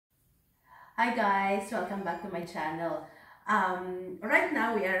Hi guys, welcome back to my channel. Right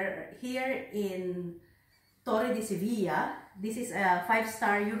now we are here in Torre de Sevilla. This is a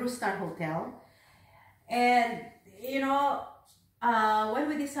 5-star Eurostar hotel. And when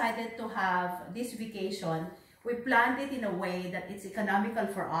we decided to have this vacation, we planned it in a way that it's economical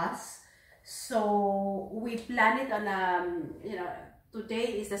for us. So we planned it on,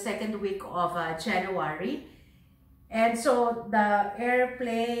 today is the second week of January. And so the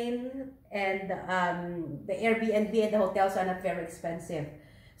airplane and the Airbnb and the hotels are not very expensive.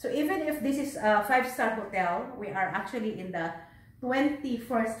 So even if this is a 5-star hotel, we are actually in the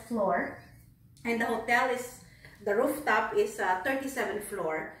 21st floor. And the hotel is, the rooftop is 37th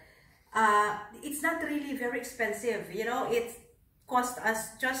floor. It's not really very expensive. It cost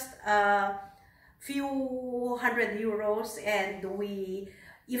us just a few €100, and we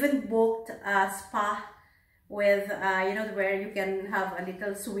even booked a spa with where you can have a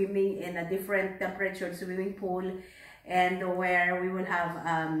little swimming in a different temperature swimming pool, and where we will have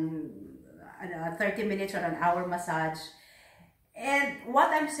a 30 minutes or an hour massage. And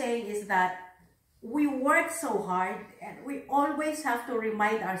what I'm saying is that we work so hard, and we always have to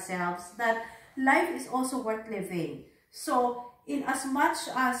remind ourselves that life is also worth living. So in as much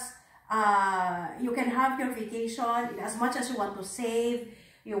as you can have your vacation, in as much as you want to save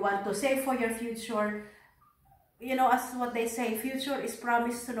for your future, as what they say, future is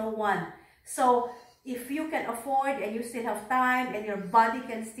promised to no one. So if you can afford and you still have time and your body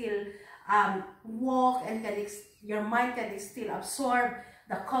can still walk, and your mind can still absorb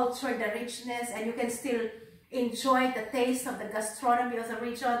the culture, the richness, and you can still enjoy the taste of the gastronomy of the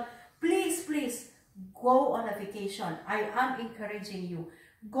region, please go on a vacation. I am encouraging you.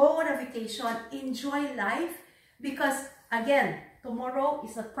 Go on a vacation, enjoy life, because again, tomorrow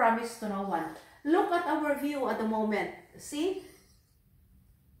is not promised to no one. Look at our view at the moment. See?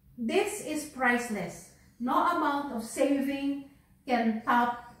 This is priceless. No amount of saving can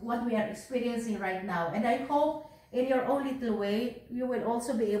top what we are experiencing right now. And I hope in your own little way, you will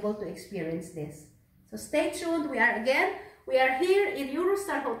also be able to experience this. So stay tuned. We are here in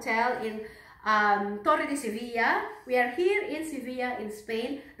Eurostar Hotel in Torre de Sevilla. We are here in Sevilla in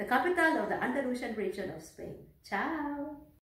Spain, the capital of the Andalusian region of Spain. Ciao!